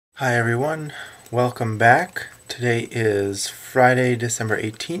Hi everyone, welcome back. Today is Friday, December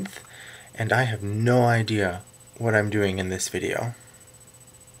 18th, and I have no idea what I'm doing in this video.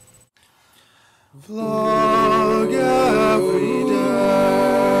 Vlog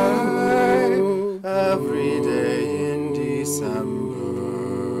every day in December.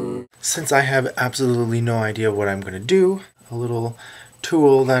 Since I have absolutely no idea what I'm going to do, a little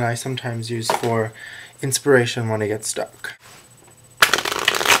tool that I sometimes use for inspiration when I get stuck.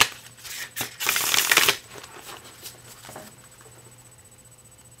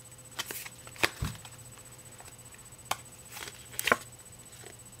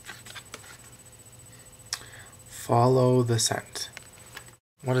 Follow the scent.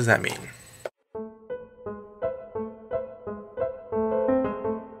 What does that mean?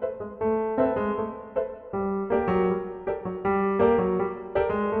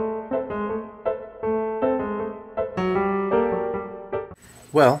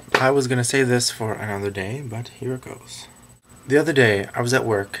 Well, I was going to say this for another day, but here it goes. The other day, I was at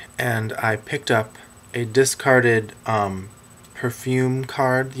work, and I picked up a discarded perfume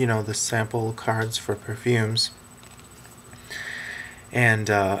card, you know, the sample cards for perfumes. And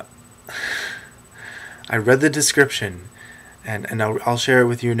I read the description, and I'll share it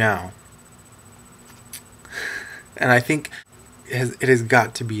with you now. And I think it has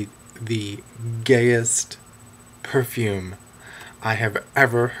got to be the gayest perfume I have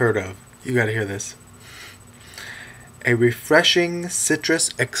ever heard of. You gotta hear this. A refreshing citrus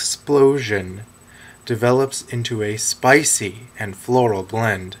explosion develops into a spicy and floral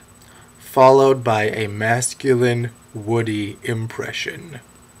blend, followed by a masculine, woody impression.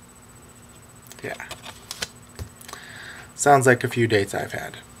 Yeah. Sounds like a few dates I've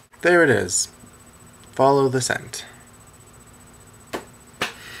had. There it is. Follow the scent.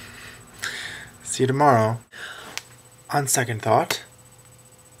 See you tomorrow. On second thought,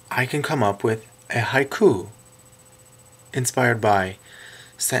 I can come up with a haiku inspired by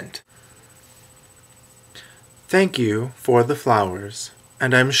scent. Thank you for the flowers,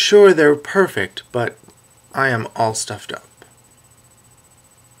 and I'm sure they're perfect, but I am all stuffed up.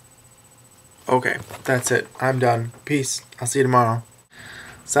 Okay, that's it. I'm done. Peace. I'll see you tomorrow.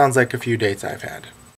 Sounds like a few dates I've had.